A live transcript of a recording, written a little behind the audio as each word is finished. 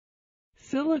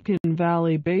Silicon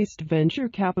Valley-based venture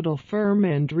capital firm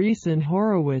Andreessen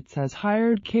Horowitz has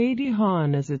hired Katie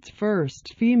Hahn as its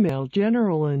first female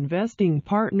general investing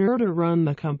partner to run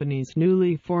the company's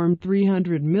newly formed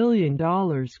 $300 million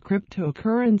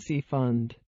cryptocurrency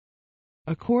fund.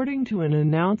 According to an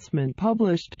announcement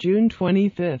published June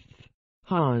 25,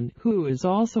 Hahn, who is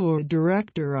also a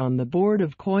director on the board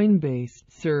of Coinbase,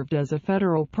 served as a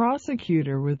federal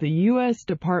prosecutor with the U.S.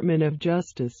 Department of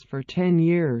Justice for 10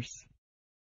 years,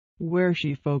 where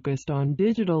she focused on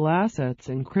digital assets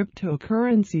and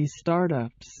cryptocurrency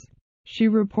startups. She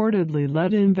reportedly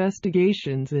led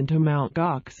investigations into Mt.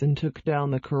 Gox and took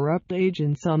down the corrupt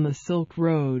agents on the Silk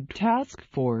Road Task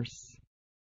Force.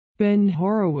 Ben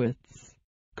Horowitz,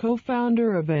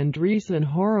 co-founder of Andreessen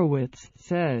Horowitz,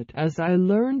 said, "As I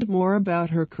learned more about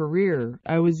her career,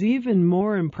 I was even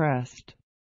more impressed.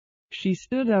 She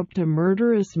stood up to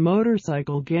murderous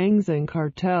motorcycle gangs and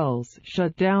cartels,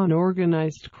 shut down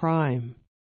organized crime,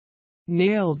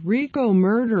 nailed RICO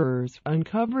murderers,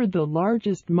 uncovered the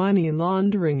largest money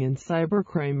laundering and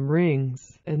cybercrime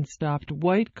rings, and stopped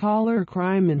white-collar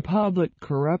crime and public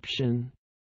corruption.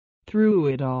 Through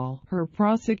it all, her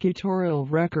prosecutorial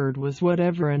record was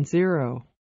whatever and zero.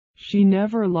 She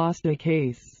never lost a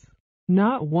case.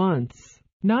 Not once.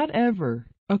 Not ever."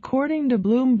 According to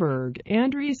Bloomberg,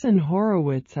 Andreessen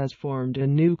Horowitz has formed a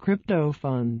new crypto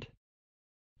fund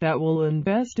that will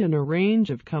invest in a range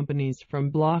of companies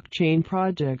from blockchain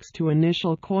projects to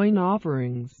initial coin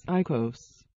offerings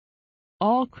 (ICOs).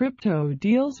 All crypto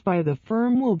deals by the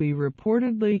firm will be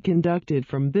reportedly conducted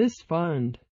from this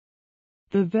fund.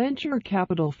 The venture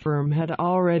capital firm had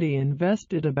already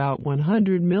invested about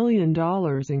 $100 million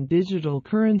in digital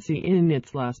currency in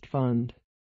its last fund.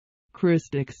 Chris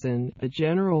Dixon, a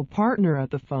general partner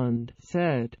at the fund,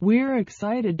 said, "We're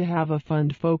excited to have a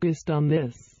fund focused on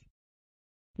this,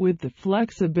 with the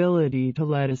flexibility to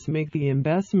let us make the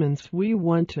investments we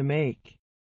want to make."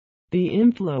 The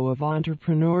inflow of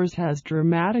entrepreneurs has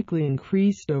dramatically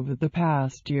increased over the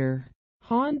past year.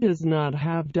 Hahn does not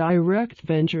have direct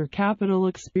venture capital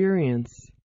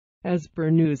experience, as per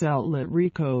news outlet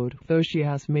Recode, though she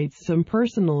has made some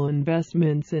personal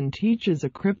investments and teaches a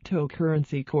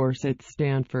cryptocurrency course at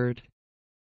Stanford.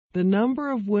 The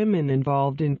number of women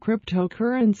involved in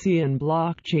cryptocurrency and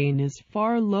blockchain is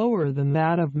far lower than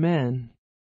that of men.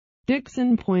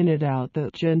 Dixon pointed out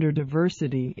that gender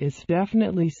diversity is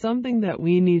definitely something that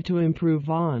we need to improve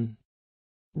on.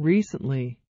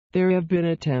 Recently, there have been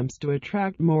attempts to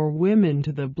attract more women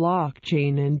to the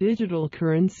blockchain and digital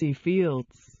currency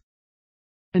fields.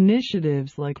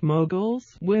 Initiatives like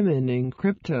Moguls, Women in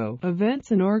Crypto,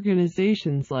 events and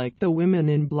organizations like the Women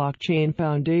in Blockchain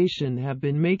Foundation have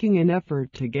been making an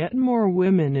effort to get more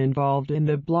women involved in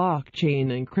the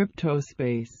blockchain and crypto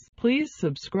space. Please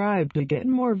subscribe to get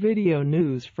more video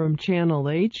news from channel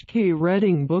HK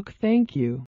Reading Book. Thank you.